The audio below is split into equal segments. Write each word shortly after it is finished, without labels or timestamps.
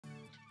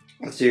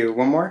Let's do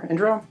one more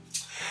intro.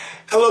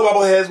 Hello,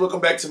 Bobbleheads.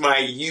 Welcome back to my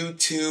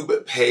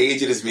YouTube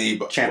page. It is me.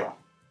 Channel.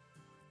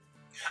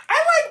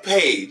 I like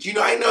page. You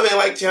know, I know they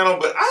like channel,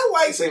 but I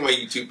like saying my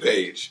YouTube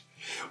page.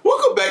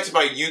 Welcome back to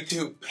my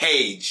YouTube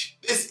page.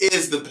 This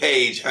is the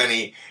page,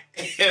 honey.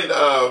 And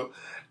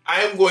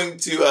I'm going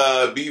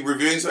to be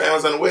reviewing some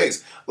Amazon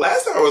wigs.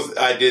 Last time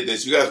I did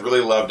this, you guys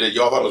really loved it.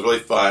 Y'all thought it was really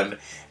fun.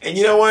 And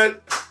you know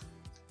what?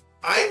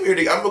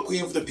 I'm a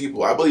queen for the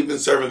people. I believe in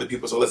serving the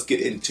people, so let's get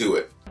into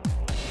it.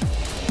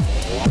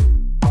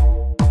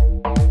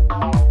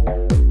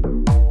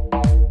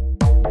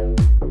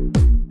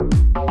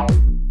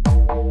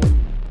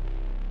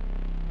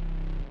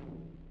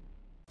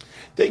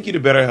 Thank you to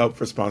BetterHelp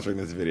for sponsoring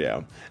this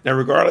video. Now,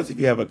 regardless if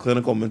you have a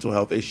clinical mental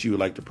health issue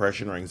like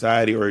depression or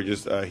anxiety, or you're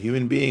just a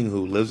human being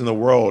who lives in the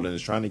world and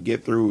is trying to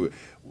get through,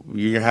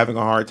 you're having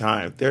a hard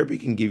time, therapy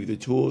can give you the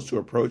tools to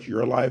approach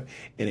your life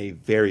in a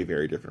very,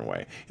 very different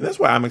way. And that's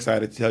why I'm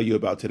excited to tell you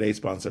about today's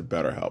sponsor,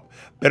 BetterHelp.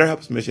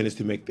 BetterHelp's mission is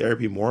to make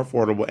therapy more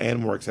affordable and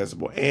more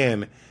accessible,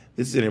 and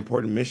this is an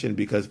important mission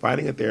because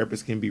finding a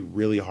therapist can be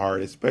really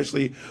hard,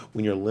 especially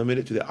when you're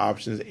limited to the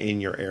options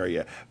in your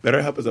area.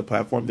 BetterHelp is a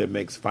platform that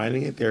makes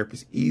finding a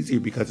therapist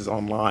easier because it's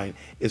online,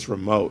 it's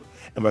remote,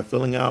 and by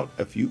filling out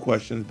a few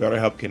questions,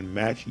 BetterHelp can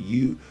match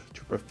you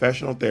to a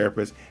professional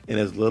therapist in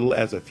as little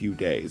as a few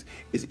days.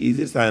 It's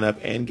easy to sign up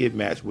and get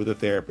matched with a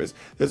therapist.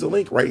 There's a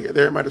link right here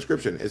there in my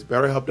description. It's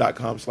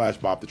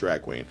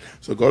betterhelp.com/BobTheDragQueen.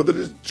 So go to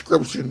the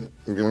description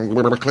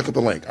and click at the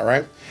link, all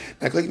right?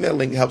 Now, clicking that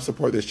link helps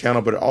support this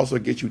channel, but it also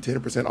gets you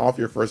 10% off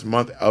your first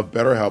month of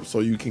BetterHelp so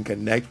you can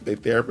connect with a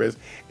therapist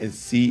and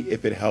see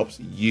if it helps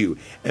you.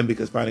 And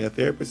because finding a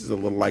therapist is a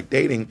little like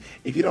dating,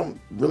 if you don't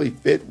really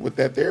fit with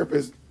that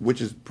therapist, which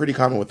is pretty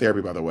common with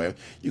therapy, by the way,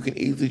 you can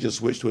easily just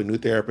switch to a new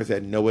therapist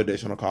at no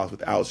additional cost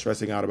without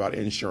stressing out about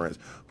insurance,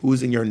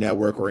 who's in your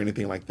network, or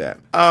anything like that.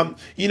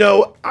 You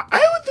know, I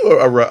went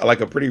through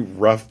a pretty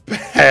rough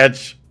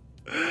patch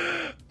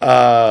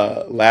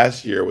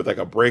last year with like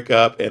a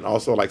breakup and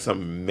also like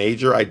some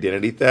major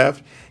identity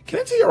theft. Can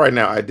I tell you right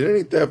now,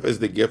 identity theft is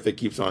the gift that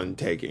keeps on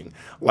taking.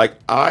 Like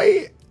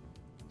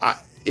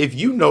if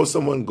you know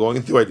someone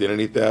going through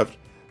identity theft,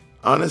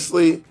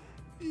 honestly,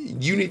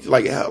 you need to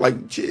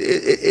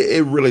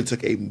it really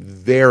took a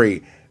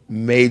very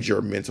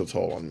major mental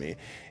toll on me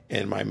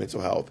and my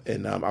mental health.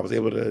 And I was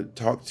able to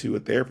talk to a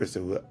therapist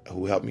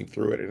who helped me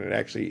through it. And it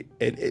actually,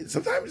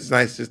 sometimes it's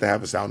nice just to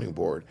have a sounding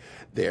board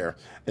there,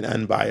 an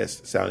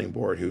unbiased sounding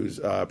board who's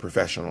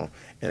professional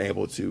and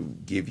able to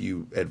give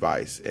you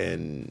advice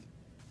and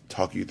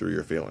talk you through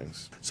your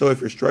feelings. So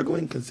if you're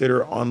struggling,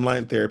 consider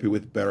online therapy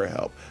with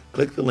BetterHelp.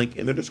 Click the link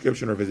in the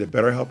description or visit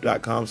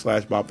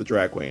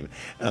betterhelp.com/BobTheDragQueen.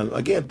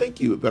 Again,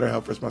 thank you,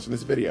 BetterHelp, for sponsoring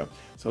this video.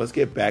 So let's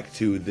get back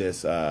to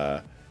this.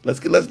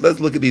 Let's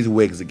look at these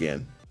wigs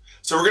again.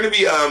 So we're going to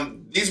be,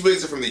 these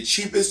wigs are from the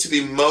cheapest to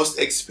the most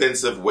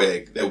expensive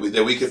wig that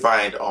we could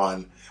find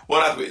on,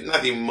 well,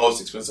 not the most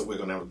expensive wig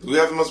on Amazon. Do we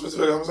have the most expensive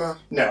wig on Amazon?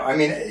 No, I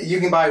mean,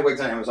 you can buy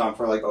wigs on Amazon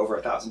for like over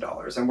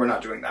 $1,000, and we're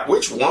not doing that.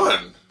 Which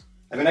one?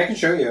 I mean, I can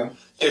show you.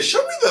 Yeah,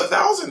 show me the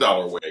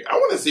 $1,000 wig. I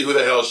want to see who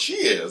the hell she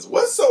is.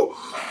 What's so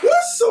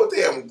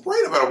damn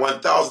great about a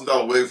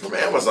 $1,000 wig from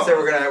Amazon?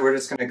 So we're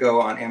just gonna go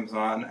on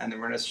Amazon, and then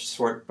we're gonna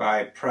sort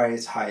by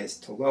price,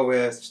 highest to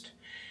lowest.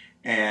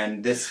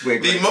 And this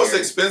wig, the most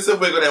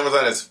expensive wig on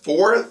Amazon is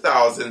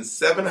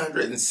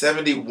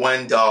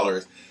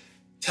 $4,771.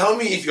 Tell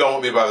me if y'all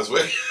want me to buy this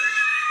wig.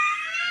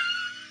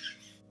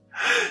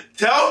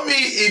 Tell me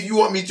if you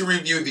want me to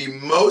review the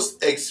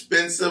most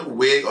expensive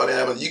wig on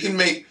Amazon. You can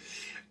make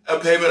a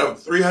payment of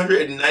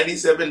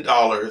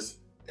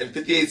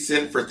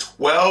 $397.58 for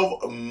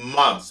 12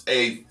 months.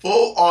 A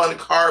full-on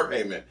car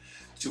payment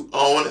to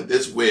own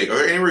this wig. Are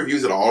there any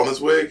reviews at all on this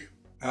wig?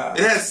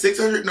 It has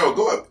 600. No,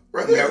 go up.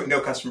 Right there.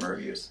 No customer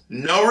reviews.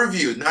 No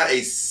reviews. Not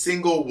a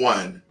single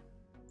one.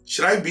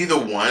 Should I be the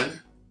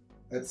one?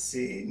 Let's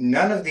see.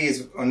 None of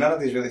these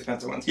really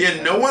expensive ones.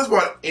 Yeah, no one's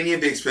bought any of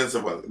the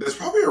expensive ones. There's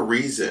probably a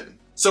reason.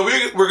 So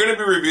we're going to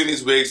be reviewing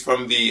these wigs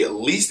from the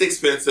least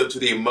expensive to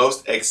the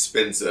most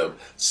expensive.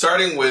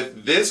 Starting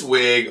with this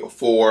wig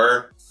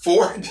for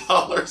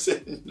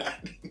 $4.90.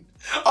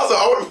 Also,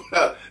 I want to point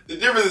out, the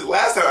difference is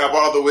last time I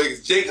bought all the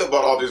wigs, Jacob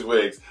bought all these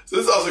wigs. So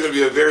this is also going to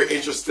be a very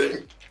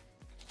interesting,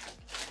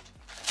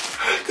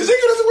 because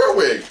Jacob doesn't wear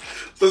wigs.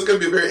 So it's going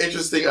to be a very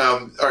interesting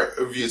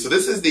review. So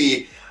this is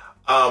the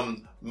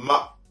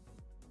Mapuff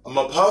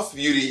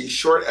Beauty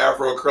Short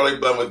Afro Curly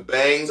Bun with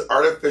Bangs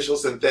Artificial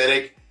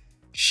Synthetic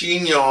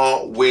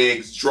Chignon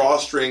Wigs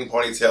Drawstring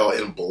Ponytail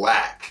in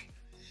black.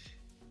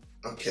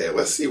 Okay,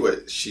 let's see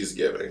what she's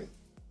giving.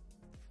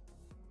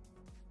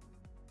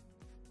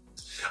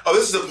 Oh,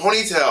 this is a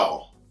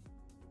ponytail.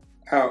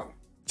 Oh.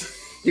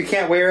 You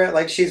can't wear it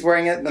like she's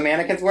wearing it, the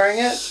mannequin's wearing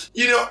it?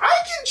 You know,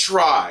 I can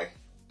try.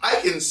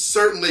 I can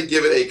certainly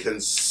give it a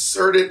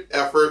concerted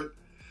effort.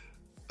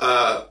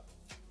 Let's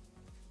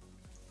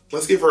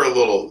give her a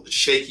little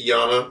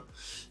shaky-yana.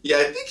 Yeah,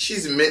 I think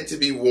she's meant to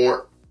be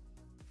worn.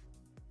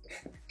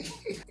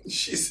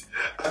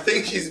 I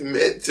think she's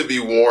meant to be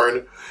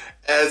worn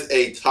as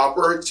a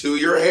topper to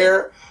your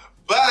hair.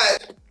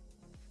 But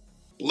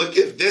look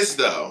at this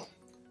though.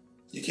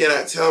 You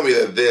cannot tell me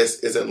that this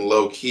isn't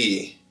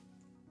low-key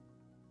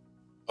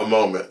a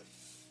moment.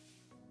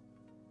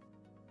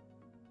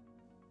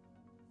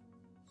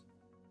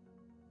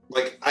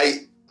 Like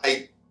I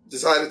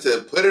decided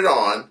to put it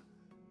on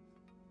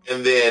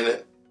and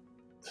then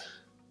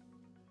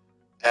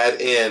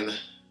add in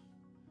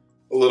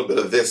a little bit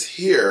of this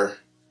here,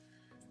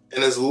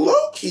 and it's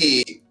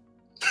low-key.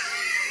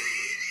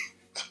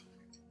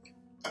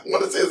 I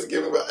want to say it's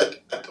giving,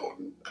 but I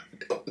don't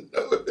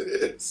know if it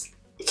is.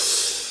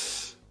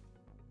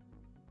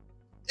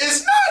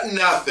 It's not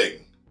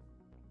nothing.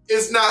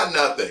 It's not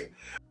nothing.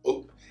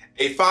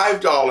 A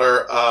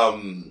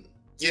 $5,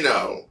 you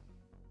know,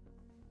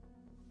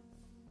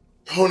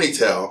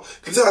 ponytail.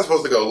 Because that's how it's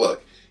supposed to go.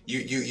 Look,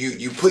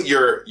 you put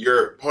your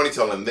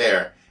ponytail in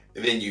there,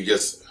 and then you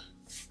just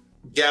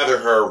gather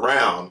her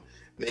around,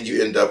 and then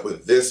you end up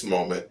with this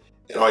moment,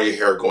 and all your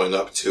hair going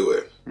up to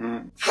it.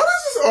 Mm. How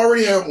does this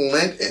already have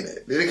lint in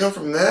it? Did it come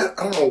from that?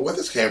 I don't know what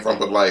this came from,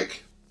 but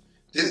like,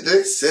 did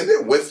they send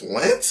it with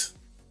lint?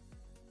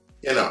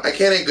 You know, I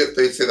can't in good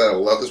faith say that I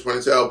love this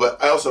ponytail,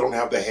 but I also don't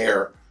have the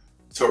hair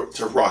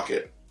to rock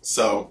it.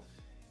 So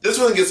this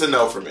one gets a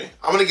no for me.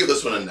 I'm gonna give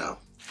this one a no.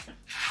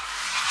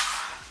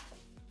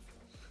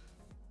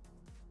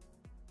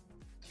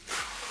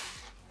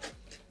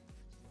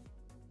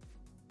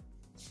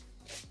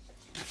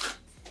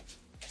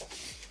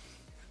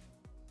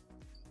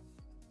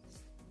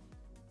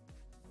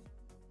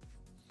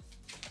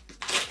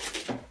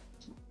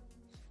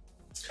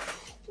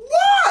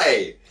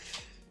 Why?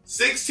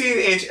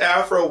 16-inch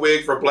afro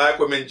wig for black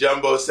women,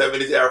 jumbo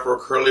 70s afro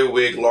curly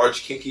wig,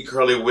 large kinky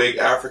curly wig,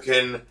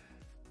 African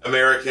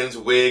Americans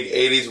wig,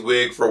 80s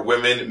wig for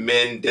women,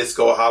 men,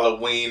 disco,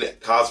 Halloween,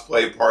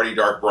 cosplay, party,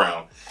 dark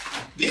brown.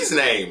 These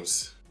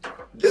names.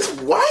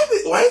 Why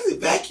is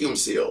it vacuum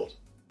sealed?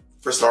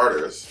 For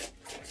starters,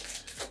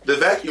 the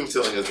vacuum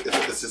sealing is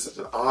just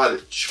an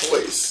odd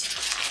choice,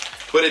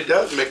 but it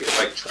does make it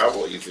like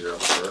travel easier, I'm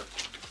sure.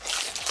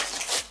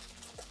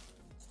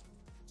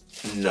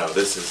 No,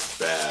 this is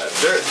bad.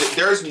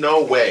 There's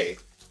no way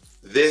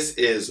this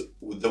is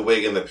the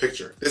wig in the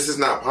picture. This is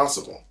not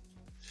possible.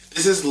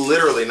 This is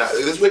literally not.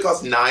 This wig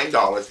costs $9,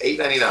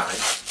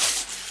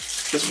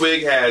 $8.99. This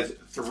wig has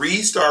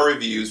 3-star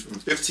reviews from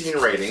 15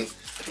 ratings.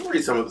 Let me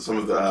read some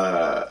of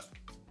the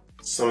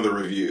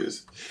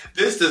reviews.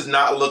 This does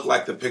not look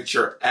like the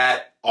picture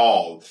at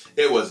all.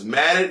 It was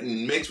matted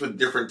and mixed with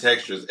different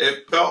textures.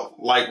 It felt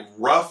like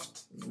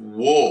roughed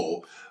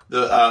wool.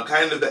 The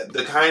kind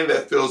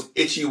that feels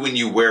itchy when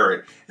you wear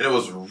it, and it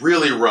was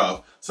really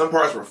rough. Some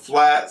parts were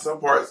flat, some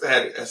parts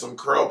had some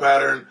curl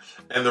pattern,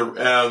 and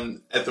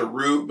at the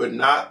root, but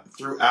not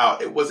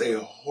throughout. It was a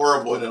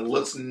horrible, and it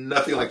looks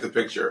nothing like the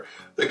picture.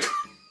 The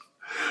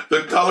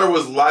color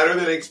was lighter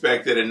than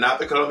expected, and not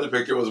the color of the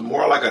picture. It was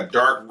more like a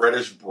dark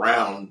reddish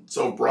brown.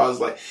 So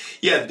bronze like,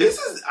 yeah, this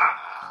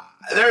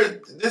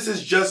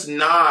is just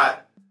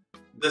not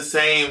the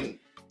same.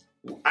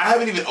 I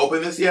haven't even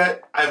opened this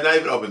yet. I have not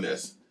even opened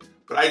this.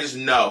 But I just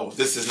know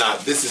this is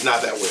not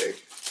that wig.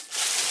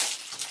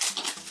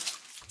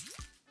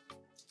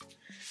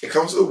 It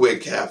comes with a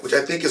wig cap, which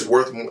I think is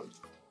worth more.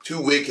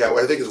 2 wig cap,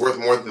 which I think is worth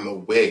more than the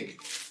wig.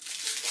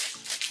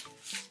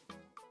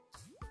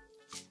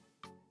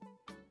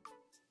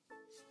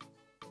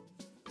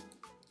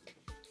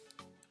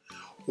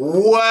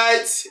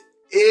 What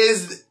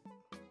is?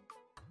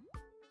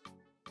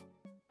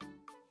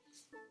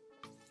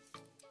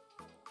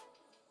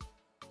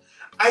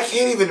 I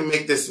can't even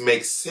make this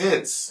make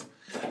sense.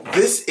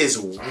 This is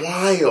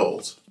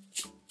wild.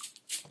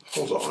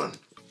 Hold on.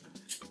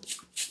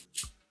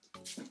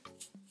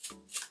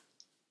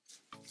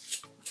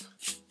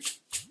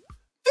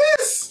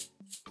 This.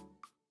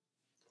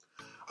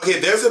 Okay,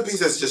 there's a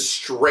piece that's just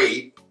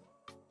straight.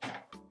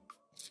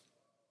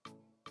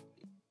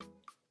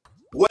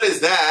 What is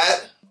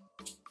that?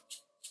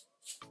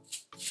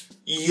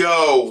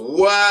 Yo,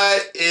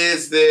 what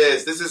is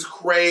this? This is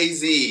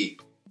crazy.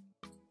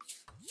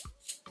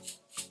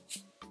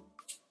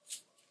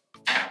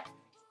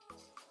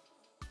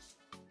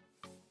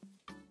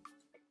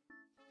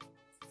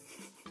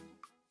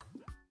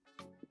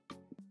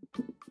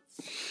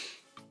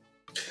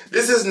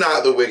 This is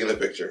not the wig in the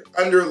picture.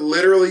 Under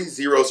literally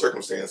 0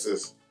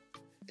 circumstances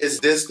is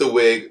this the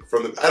wig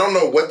from the... I don't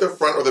know what the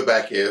front or the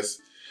back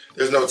is.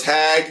 There's no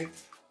tag.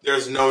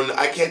 There's no...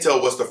 I can't tell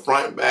what's the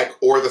front, back,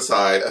 or the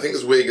side. I think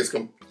this wig is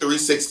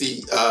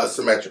 360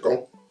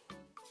 symmetrical.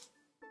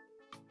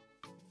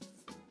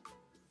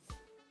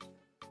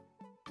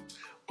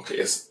 Okay,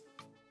 is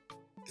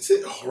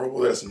it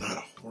horrible that it's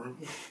not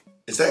horrible?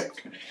 Is that...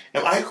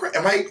 Am I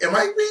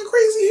being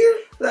crazy here?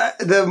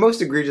 The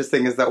most egregious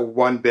thing is that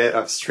one bit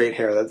of straight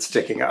hair that's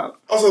sticking up.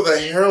 Also, the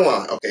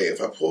hairline. Okay,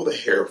 if I pull the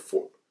hair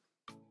for...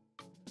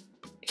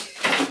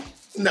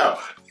 No.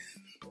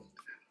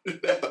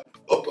 No.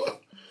 Hold on.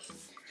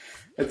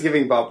 It's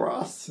giving Bob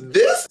Ross.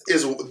 This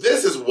is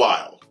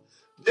wild.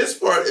 This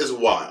part is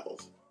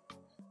wild.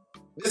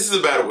 This is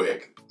a bad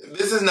wig.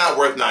 This is not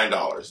worth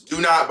 $9. Do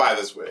not buy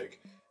this wig.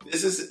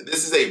 This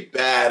is a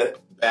bad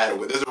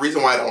wig. There's a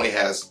reason why it only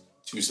has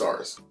 2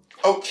 stars.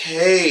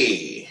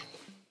 Okay.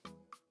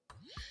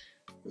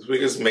 This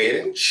wig is made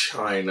in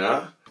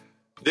China.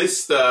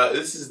 This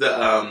is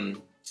the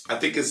I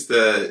think it's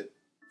the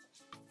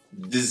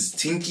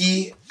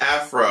Tinky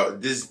Afro.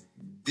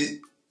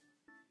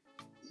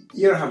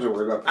 You don't have to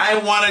worry about that. I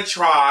want to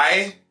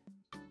try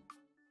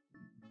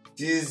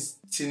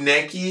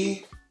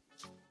Tineki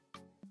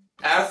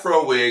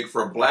Afro wig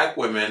for black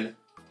women.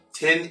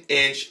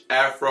 10-inch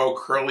Afro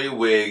curly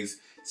wigs.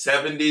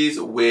 70s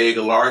wig,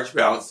 large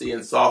bouncy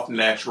and soft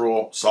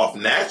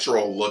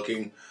natural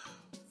looking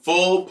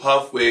full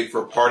puff wig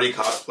for party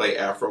cosplay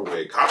Afro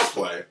wig.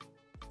 Cosplay?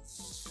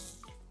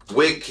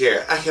 Wig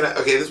care.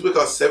 Okay, this wig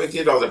costs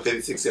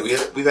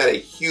 $17.56. We've had a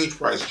huge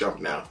price jump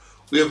now.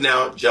 We have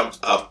now jumped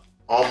up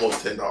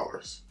almost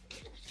 $10.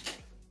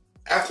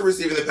 After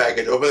receiving the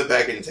package, open the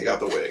package and take out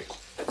the wig.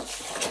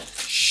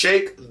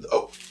 Shake.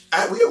 Oh,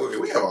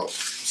 we have all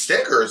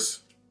stickers.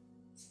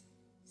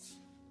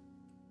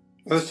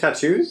 Those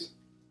tattoos?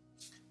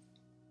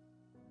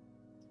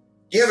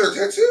 Yeah, they're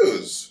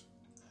tattoos.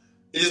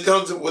 It just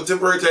comes with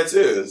temporary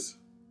tattoos.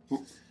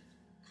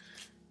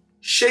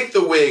 Shake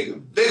the wig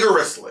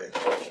vigorously.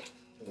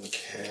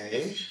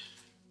 Okay.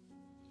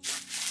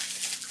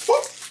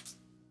 Whoop.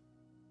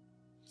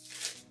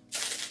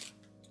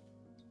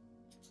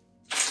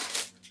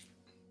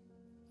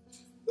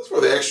 This is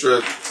where the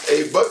extra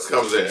 $8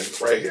 comes in.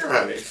 Right here,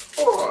 honey.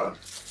 Hold on.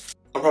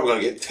 I'm probably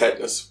gonna get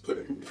tetanus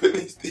putting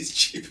these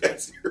cheap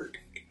ass earrings.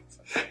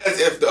 As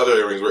if the other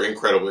earrings were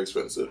incredibly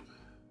expensive.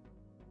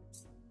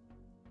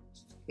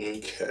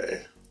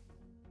 Okay.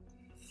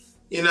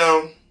 You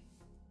know,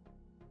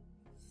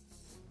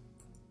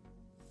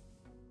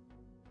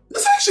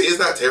 this actually is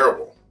not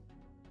terrible.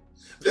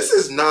 This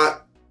is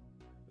not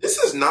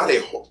a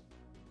whole.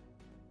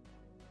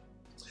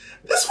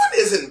 This one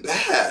isn't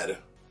bad.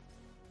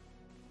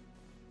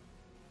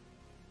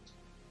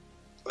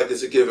 Like,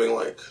 is it giving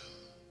like?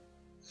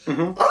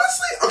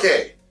 Honestly,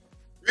 okay.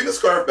 Bring the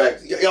scarf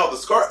back. Y'all, the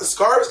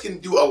scarves can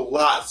do a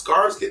lot.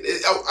 Scarves can.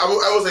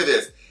 I will say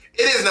this.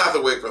 It is not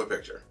the wig from the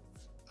picture.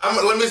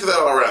 Let me say that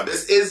all around.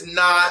 This is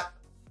not.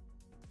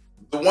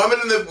 The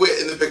woman in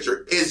the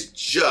picture is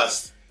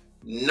just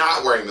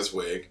not wearing this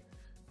wig.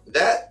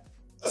 That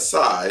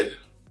aside,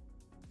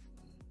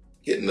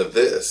 getting to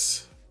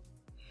this.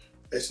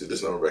 I used to do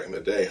this number back in the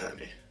day,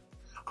 honey.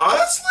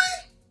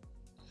 Honestly,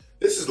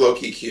 this is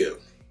low-key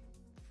cute.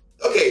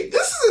 Okay,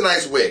 this is a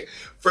nice wig.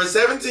 For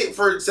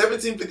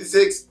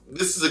 $17.56,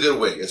 this is a good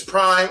wig. It's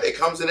prime. It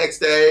comes the next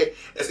day.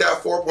 It's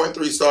got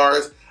 4.3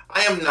 stars.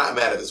 I am not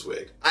mad at this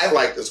wig. I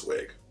like this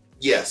wig.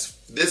 Yes,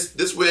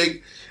 this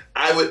wig,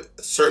 I would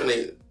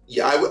certainly,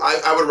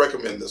 I would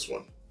recommend this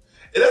one.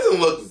 It doesn't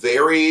look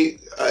very,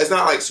 it's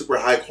not like super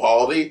high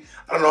quality.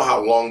 I don't know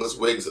how long this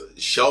wig's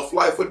shelf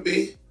life would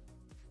be.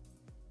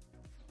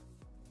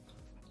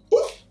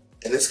 Ooh,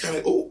 and it's kind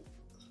of, ooh,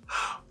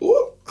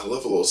 I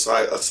love a little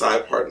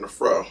side part in the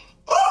fro.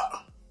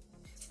 Oh.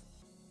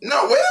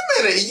 No, wait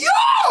a minute, yo,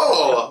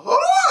 hold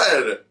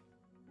on.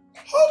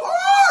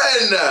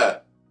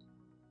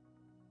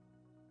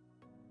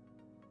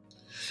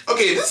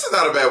 Okay, this is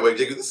not a bad wig,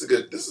 Jacob. This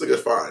is a good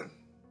find.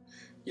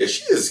 Yeah,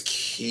 she is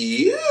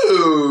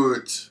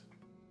cute.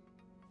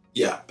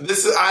 Yeah,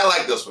 I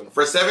like this one.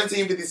 For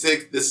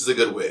 $17.56, this is a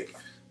good wig.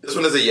 This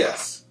one is a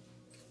yes.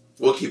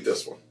 We'll keep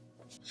this one.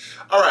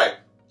 All right.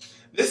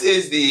 This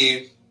is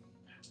the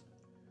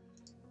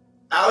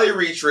Ali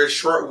Reatrich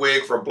short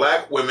wig for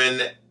black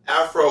women,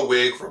 Afro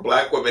wig for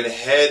black women,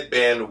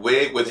 headband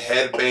wig with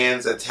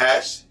headbands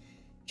attached,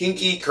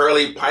 kinky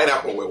curly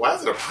pineapple wig. Why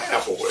is it a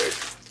pineapple wig?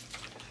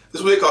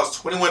 This wig costs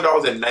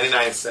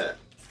 $21.99.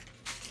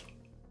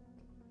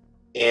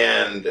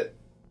 And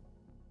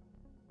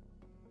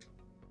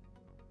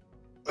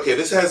okay,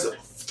 this has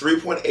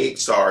 3.8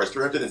 stars,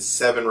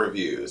 307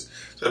 reviews.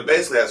 So it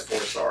basically has 4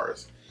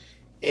 stars.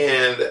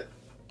 And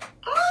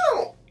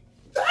I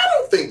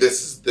don't think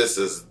this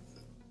is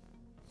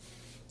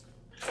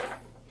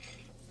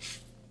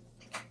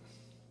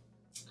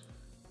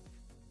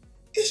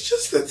it's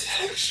just the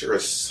texture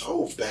is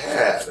so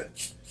bad.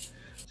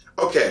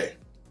 Okay.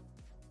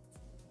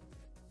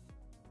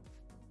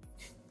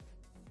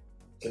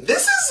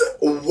 This is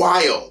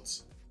wild.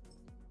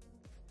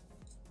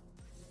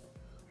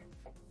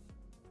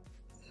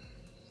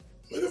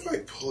 What if I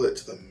pull it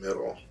to the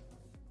middle?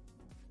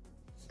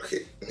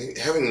 Okay,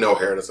 having no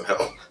hair doesn't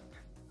help.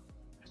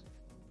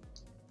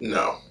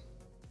 No.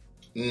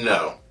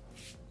 No.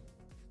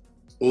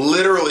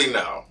 Literally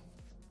no.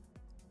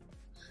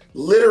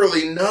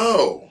 Literally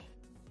no.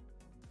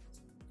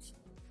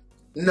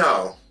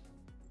 No.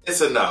 It's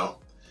a no.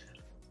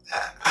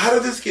 How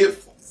did this get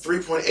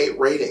 3.8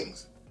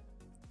 ratings?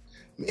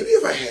 Maybe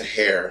if I had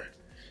hair,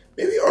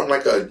 maybe on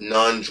like a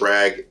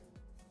non-drag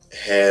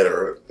head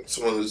or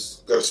someone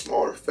who's got a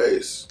smaller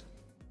face.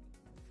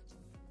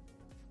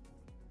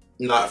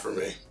 Not for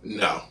me.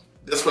 No.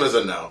 This one is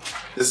a no.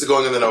 This is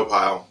going in the no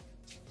pile.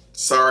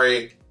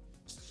 Sorry.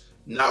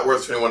 Not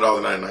worth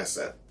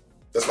 $21.99.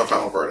 That's my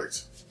final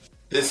verdict.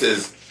 This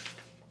is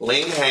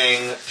Ling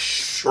Hang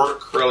short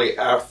curly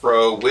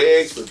afro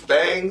wigs with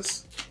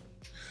bangs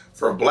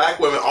for black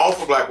women, all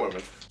for black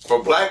women.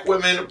 For black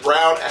women,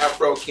 brown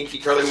afro kinky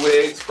curly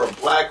wigs. For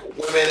black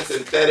women,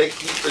 synthetic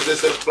heat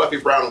resistant fluffy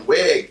brown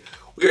wig.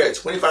 We are at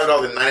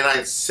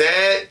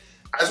 $25.99.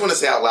 I just want to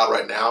say out loud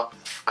right now,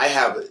 I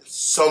have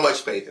so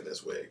much faith in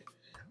this wig.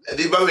 And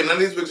by the way, none of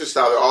these wigs are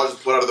styled. They're all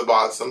just put out of the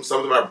box. Some of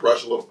them I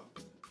brush a little.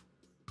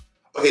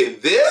 Okay,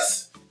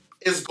 this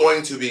is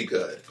going to be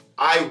good.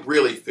 I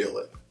really feel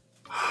it.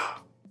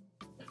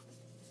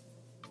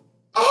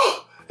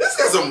 Oh, this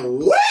got some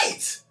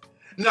weight.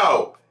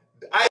 No,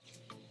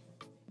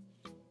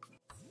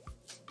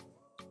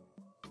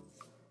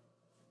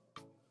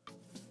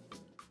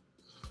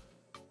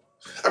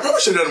 I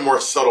probably should have done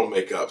more subtle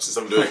makeup since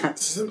I'm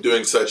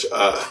doing such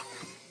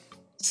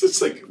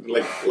like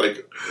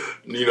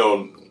you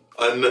know,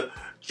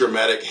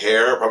 undramatic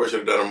hair. I probably should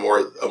have done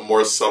a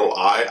more subtle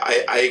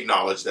eye. I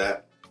acknowledge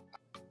that.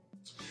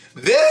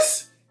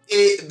 This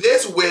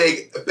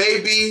wig,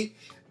 baby,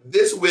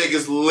 this wig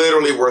is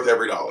literally worth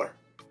every dollar.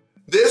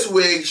 This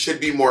wig should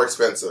be more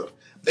expensive.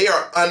 They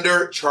are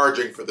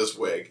undercharging for this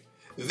wig.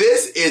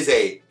 This is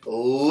a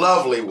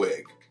lovely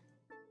wig.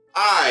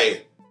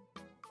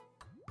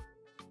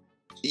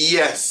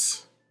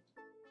 Yes.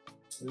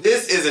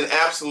 This is an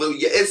absolute,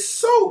 it's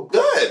so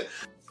good.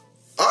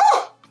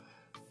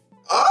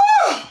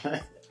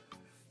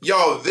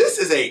 Yo, this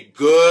is a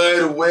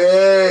good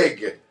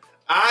wig.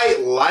 I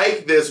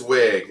like this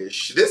wig.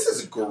 This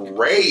is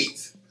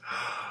great.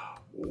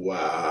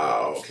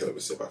 Wow. Okay, let me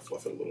see if I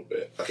fluff it a little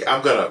bit. Okay,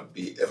 I'm gonna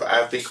be,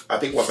 I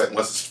think once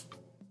it's,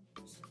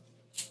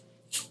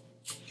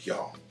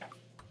 y'all,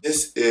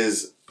 this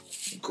is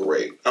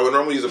great. I would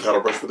normally use a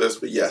paddle brush for this,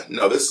 but yeah,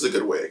 no, this is a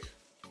good wig.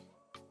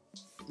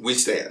 We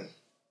stand.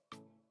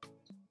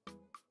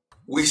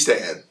 We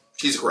stand.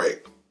 She's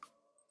great.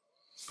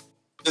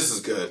 This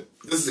is good.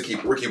 This is a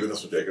keeper. We're keeping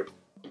this one, Jacob.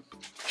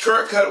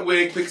 Short cut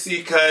wig,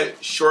 pixie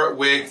cut, short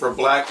wig for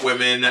black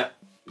women,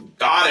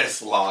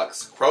 goddess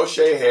locks,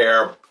 crochet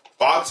hair,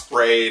 box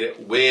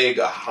braid, wig,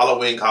 a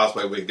Halloween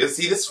cosplay wig. This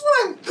is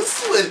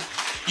when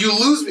you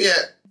lose me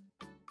at.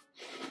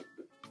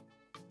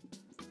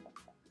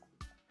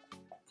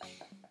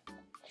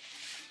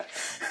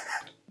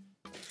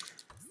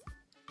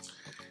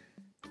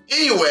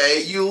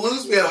 Anyway, you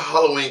lose me at a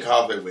Halloween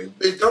cosplay wig.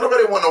 Don't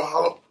nobody want no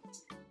Halloween.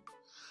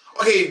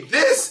 Okay,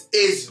 this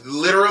is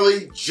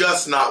literally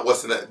just not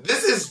what's in it.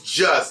 This is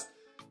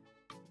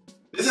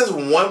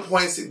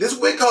 1.6. This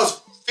wig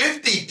costs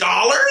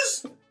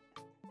 $50? You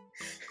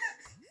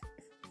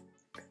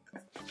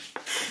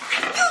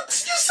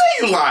say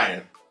you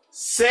lying.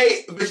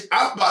 Say, bitch,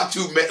 I'm about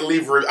to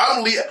leave.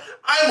 I'm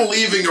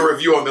leaving a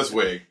review on this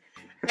wig.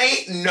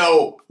 Ain't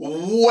no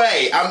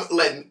way I'm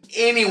letting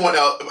anyone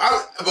else.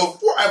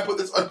 Before I put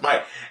this on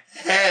my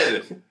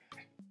head,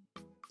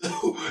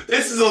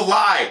 this is a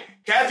lie.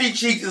 Kathy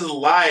Cheeks is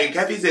lying.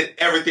 Kathy said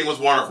everything was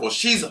wonderful.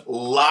 She's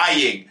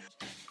lying.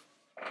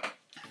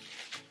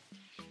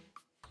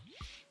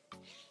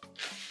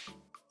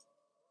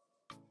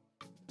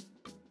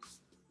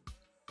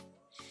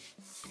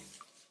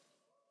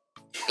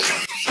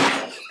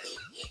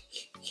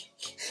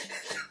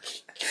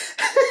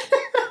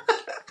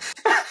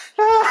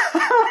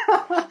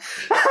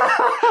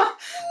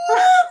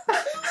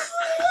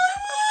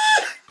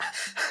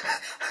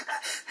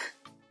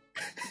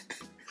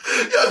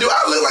 Yo, do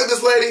I look like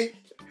this lady?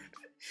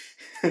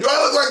 Do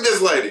I look like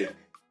this lady?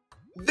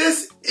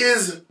 This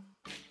is...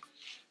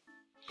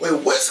 Wait,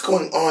 what's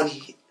going on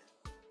here?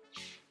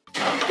 We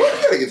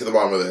gotta get to the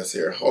bottom of this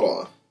here. Hold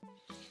on.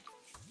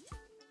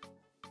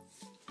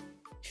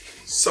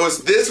 So it's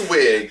this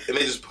wig, and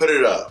they just put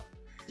it up.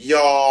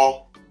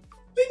 Y'all,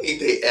 they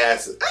need their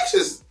asses. I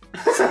just...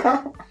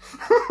 No,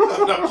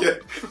 I'm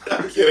kidding.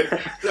 I'm kidding. I'm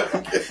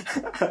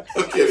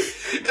kidding.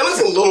 It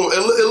looks a little...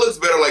 It looks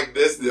better like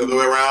this the other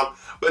way around.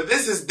 But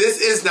this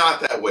is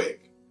not that wig.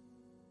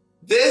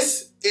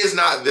 This is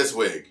not this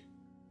wig.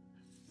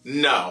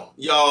 No.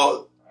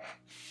 Y'all,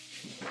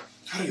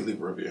 how do you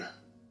leave a review?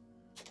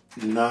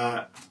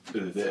 Not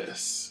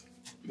this.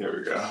 There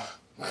we go.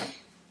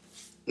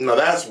 No,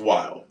 that's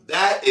wild.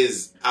 That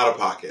is out of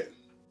pocket.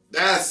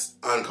 That's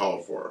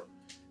uncalled for.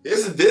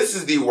 This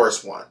is the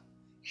worst one.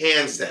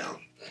 Hands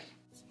down.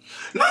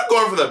 Not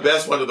going from the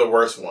best one to the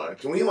worst one.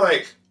 Can we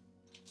like...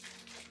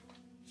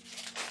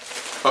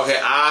 Okay,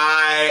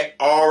 I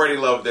already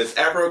love this.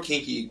 Afro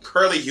kinky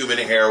curly human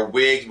hair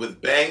wigs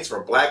with bangs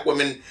for black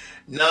women,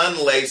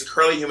 non-lace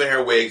curly human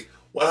hair wigs,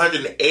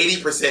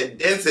 180%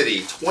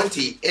 density,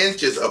 20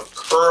 inches of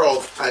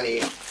curls, honey.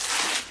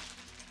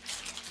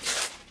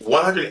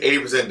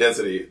 180%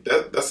 density.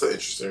 That's an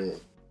interesting.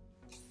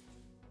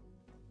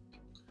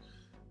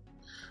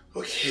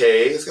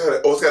 Okay, it's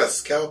got a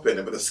scalp in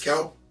it, but the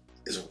scalp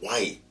is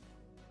white.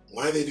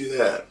 Why do they do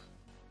that?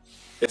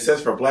 It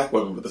says for black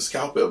women, but the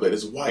scalp of it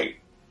is white.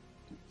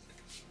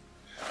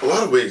 A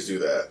lot of wigs do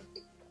that.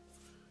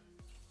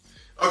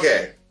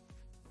 Okay,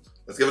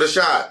 let's give it a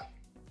shot.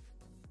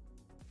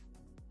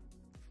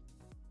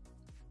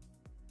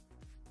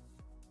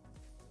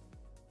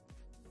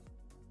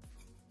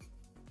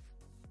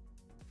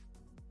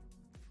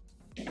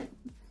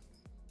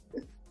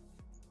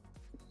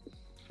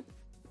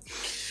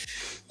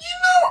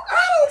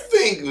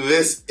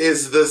 this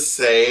is the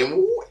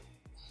same.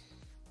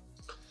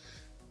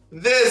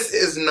 This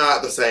is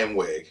not the same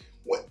wig.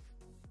 What?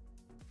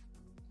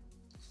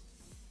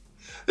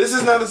 This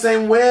is not the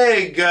same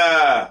wig.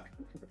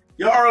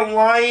 Y'all are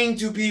lying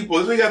to people.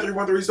 This wig got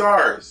 3.3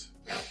 stars.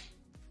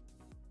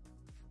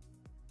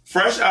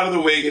 Fresh out of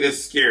the wig, it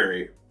is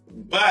scary.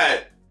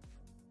 But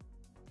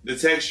the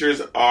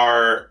textures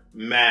are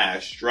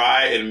mashed,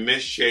 dry and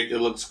misshaped. It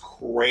looks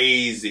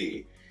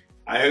crazy.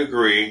 I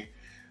agree.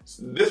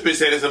 This bitch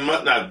said it's a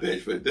must, not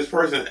bitch, but this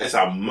person, it's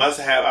a must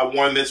have. I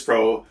worn this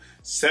fro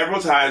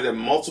several times in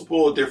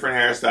multiple different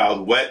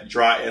hairstyles, wet,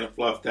 dry, and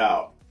fluffed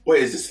out.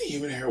 Wait, is this a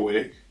human hair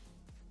wig?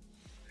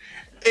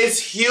 It's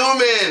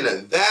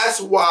human. That's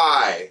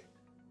why.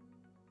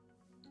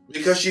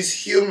 Because she's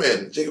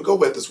human. Jacob, go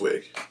wet this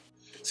wig.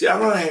 See, I'm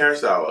not a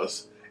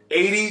hairstylist.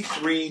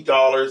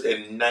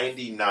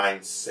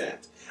 $83.99.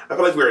 I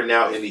feel like we are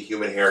now in the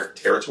human hair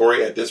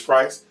territory at this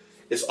price.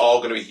 It's all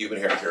going to be human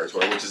hair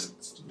territory,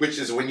 which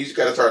is when you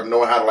got to start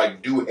knowing how to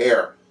like do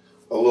hair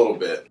a little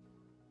bit.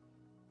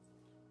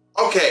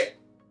 Okay.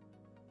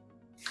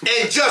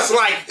 And just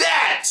like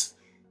that,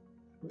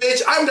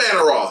 bitch, I'm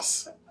Diana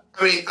Ross.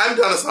 I mean, I'm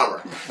Donna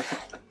Summer.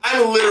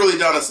 I'm literally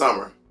Donna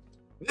Summer.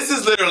 This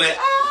is literally,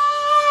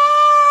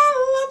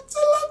 I love to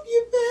love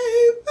you,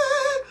 baby.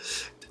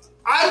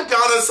 I'm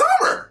Donna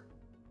Summer.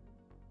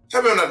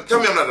 Tell me I'm not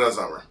Donna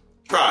Summer.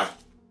 Try.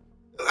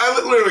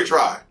 I literally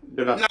try.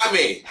 Not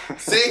me.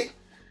 See?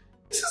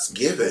 This is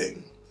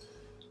giving.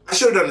 I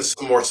should have done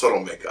some more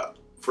subtle makeup,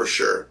 for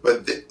sure.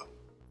 But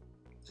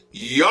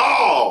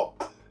y'all,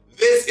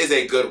 this is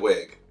a good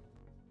wig.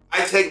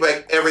 I take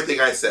back everything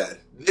I said.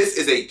 This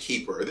is a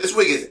keeper. This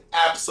wig is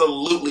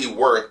absolutely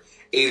worth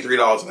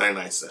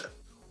 $83.99.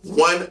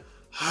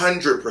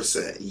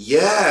 100%.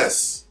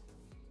 Yes.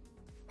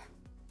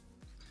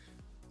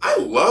 I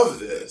love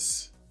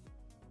this.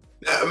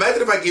 Now,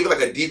 imagine if I gave it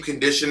like a deep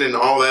condition and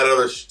all that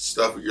other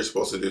stuff that you're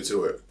supposed to do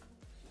to it.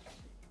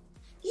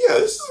 Yeah,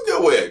 this is a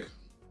good wig.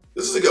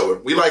 This is a good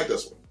one. We like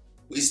this one.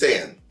 We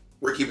stand.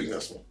 We're keeping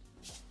this one.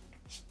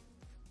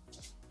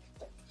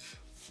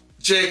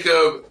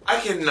 Jacob, I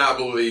cannot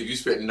believe you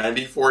spent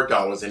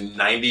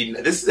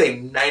 $94.90. This is a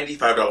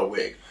 $95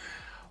 wig.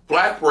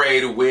 Black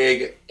braid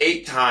wig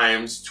 8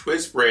 times,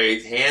 twist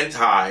braids, hand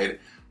tied,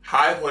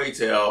 high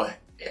ponytail,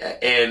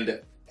 and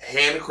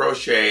hand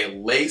crochet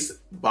lace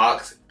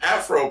box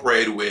afro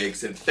braid wig,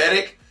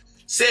 synthetic,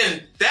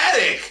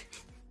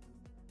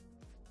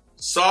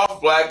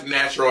 soft black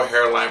natural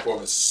hairline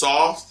form.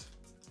 Soft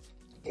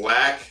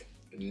black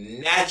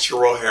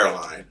natural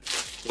hairline.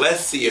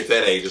 Let's see if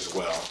that ages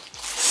well.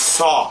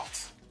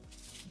 Soft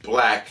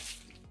black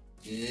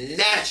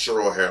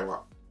natural hairline.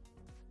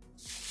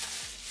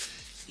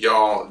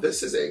 Y'all,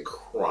 this is a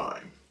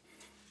crime.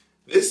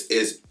 This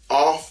is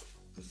off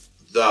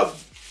the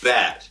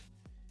bat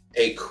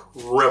a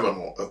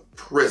criminal of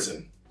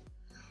prison.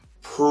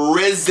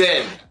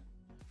 Prison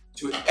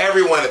to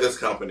everyone at this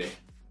company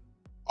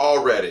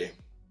already.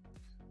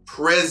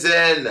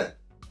 Prison. What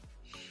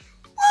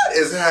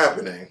is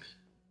happening?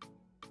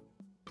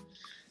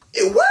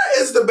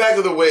 Where is the back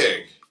of the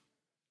wig?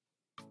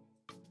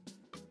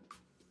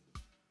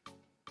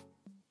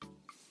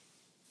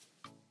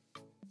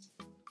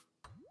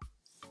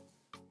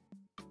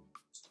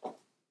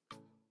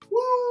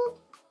 Well,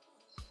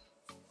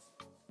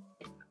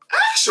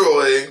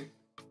 actually,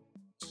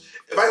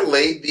 if I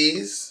laid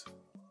these,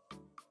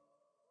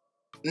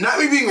 not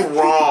me being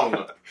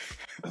wrong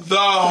the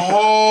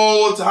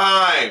whole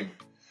time,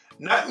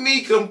 not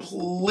me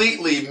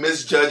completely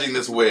misjudging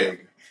this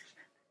wig.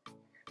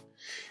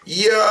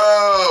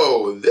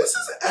 Yo, this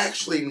is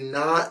actually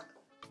not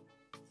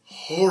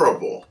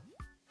horrible.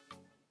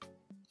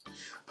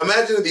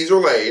 Imagine if these were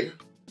laid,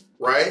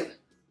 right?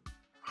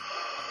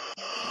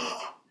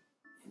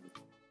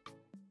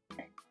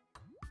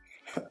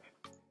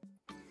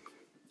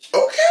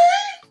 Okay.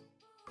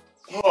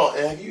 Hold on,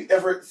 and have you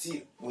ever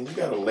see when you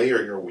gotta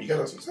layer your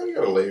sometimes you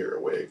gotta layer your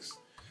wigs.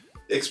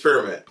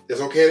 Experiment.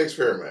 It's okay to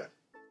experiment.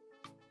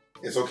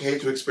 It's okay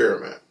to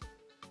experiment.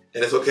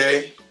 And it's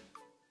okay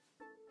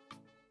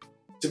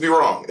to be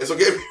wrong. It's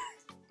okay.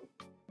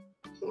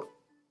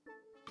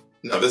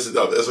 No, it's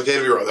okay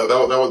to be wrong.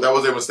 That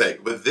was a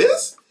mistake. But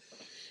this,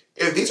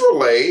 if these were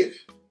laid,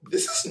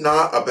 this is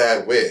not a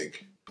bad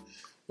wig.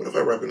 What if I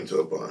wrap it into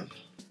a bun?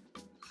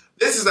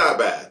 This is not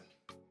bad.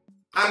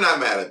 I'm not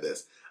mad at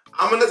this.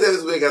 I'm going to say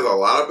this wig has a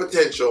lot of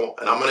potential,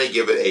 and I'm going to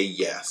give it a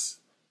yes.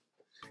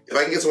 If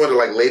I can get someone to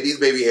like lay these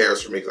baby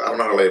hairs for me, because I don't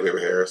know how to lay baby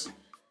hairs,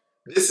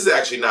 this is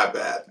actually not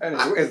bad. And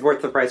it's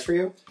worth the price for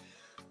you?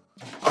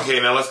 Okay,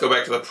 now let's go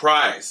back to the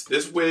price.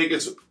 This wig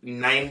is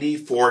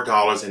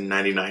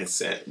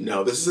 $94.99.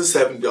 No, this is a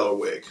 $70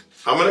 wig.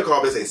 I'm going to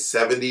call this a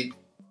 $70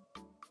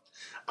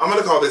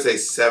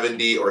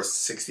 or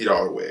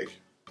 $60 wig.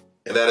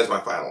 And that is my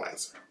final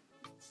answer.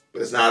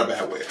 But it's not a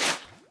bad wig.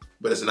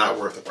 But it's not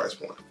worth the price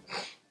point.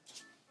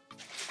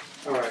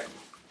 All right.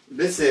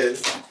 This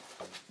is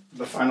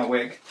the final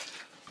wig.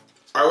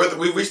 All right,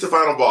 we've reached the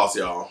final boss,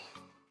 y'all.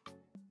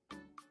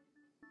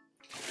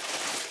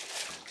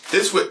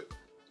 This wig,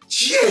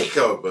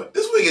 Jacob,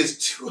 this wig is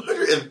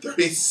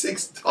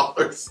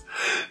 $236.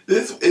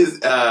 This is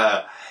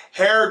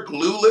hair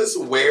glueless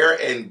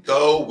wear and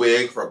go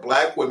wig for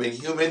black women,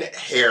 human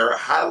hair,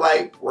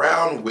 highlight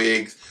brown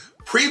wigs,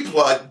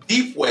 pre-plucked,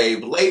 deep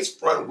wave, lace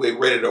front wig,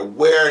 ready to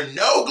wear,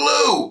 no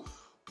glue.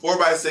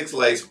 4x6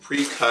 lace,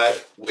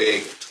 pre-cut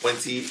wig,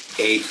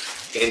 28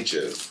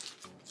 inches.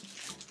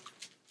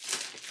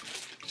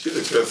 She's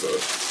expensive.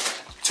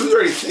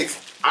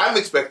 $236. I'm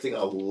expecting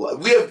a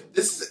lot.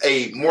 This is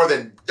a more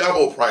than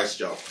double price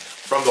jump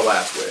from the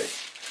last wig.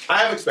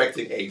 I'm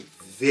expecting a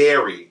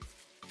very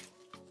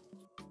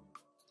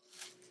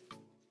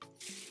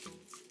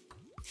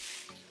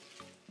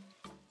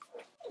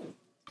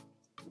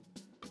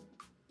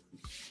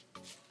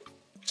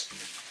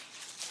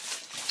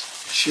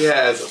She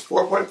has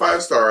 4.5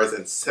 stars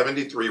and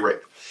 73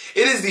 ratings.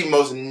 It is the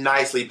most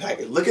nicely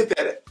packaged. Look at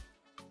that.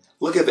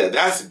 Look at that.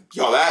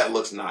 Y'all, that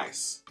looks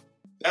nice.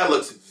 That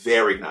looks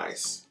very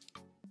nice.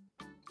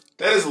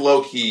 That is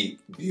low-key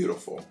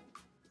beautiful.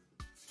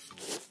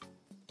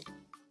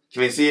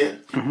 Can you see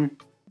it? Mm-hmm.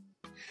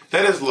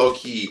 That is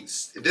low-key.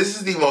 This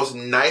is the most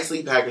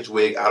nicely packaged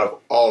wig out of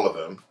all of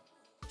them.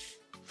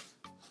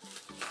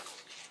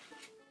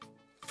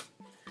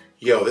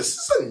 Yo, this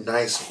is a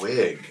nice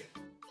wig.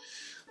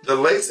 The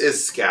lace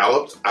is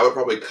scalloped. I would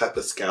probably cut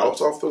the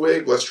scallops off the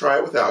wig. Let's try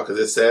it without, because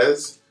it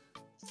says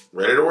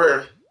ready to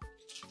wear.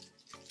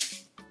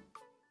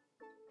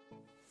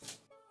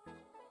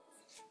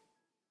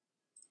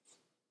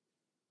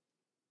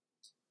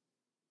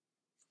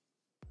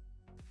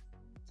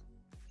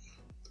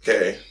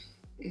 Okay.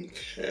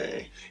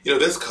 Okay. You know,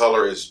 this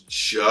color is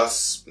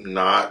just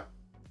not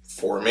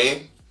for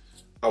me.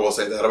 I will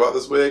say that about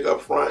this wig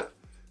up front.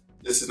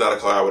 This is not a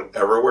color I would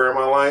ever wear in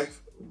my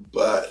life,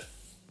 but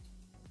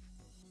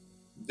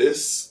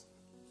this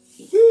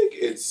wig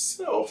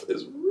itself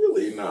is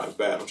really not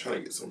bad. I'm trying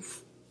to get some.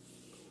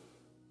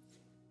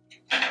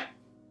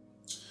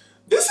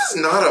 This is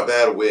not a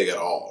bad wig at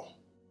all.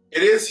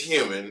 It is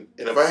human,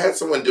 and if I had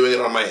someone doing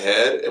it on my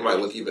head, it might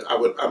look even. I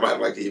might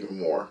like it even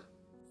more.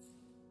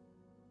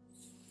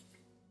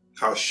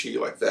 How's she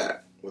like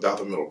that without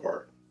the middle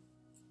part?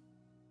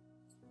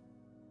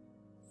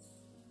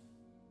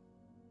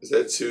 Is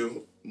that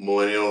too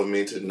millennial of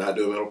me to not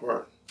do a middle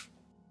part?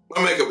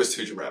 My makeup is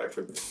too dramatic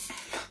for me.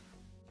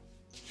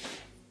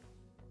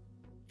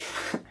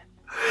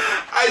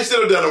 I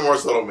should have done a more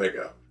subtle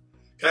makeup.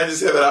 Can I just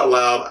say that out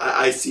loud?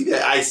 I see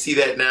that. I see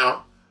that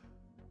now.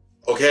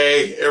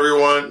 Okay,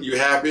 everyone, you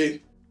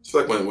happy? It's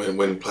like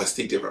when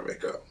Plastique did my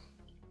makeup.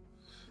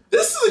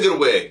 This is a good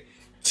wig.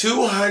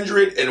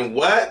 $200 and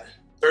what?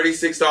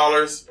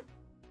 $36.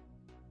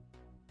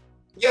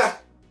 Yeah.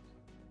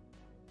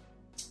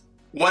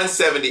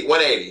 $170,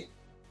 $180.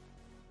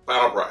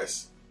 Final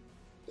price.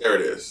 There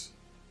it is.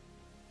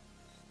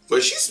 But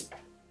this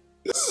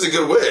is a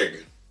good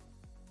wig.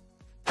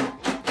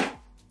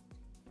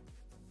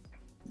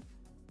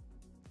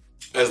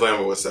 As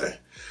Lambert would say.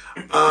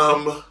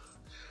 All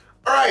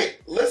right,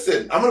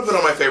 listen. I'm gonna put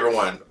on my favorite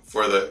one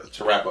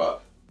to wrap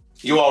up.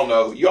 You all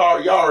know,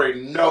 y'all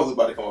already know who's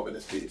about to come up in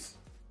this piece.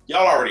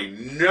 Y'all already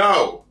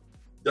know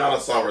Donna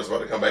Summer's about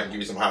to come back and give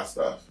you some hot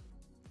stuff.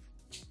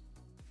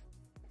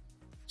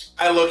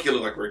 I look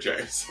like Rick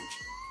James.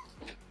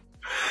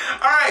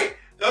 All right,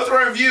 those are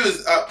our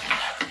reviews.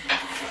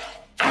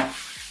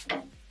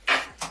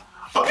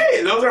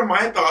 Okay, those are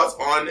my thoughts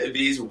on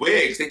these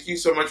wigs. Thank you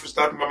so much for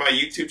stopping by my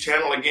YouTube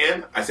channel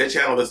again. I said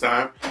channel this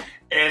time.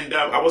 And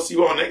I will see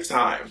you all next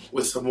time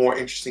with some more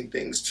interesting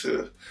things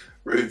to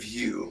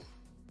review.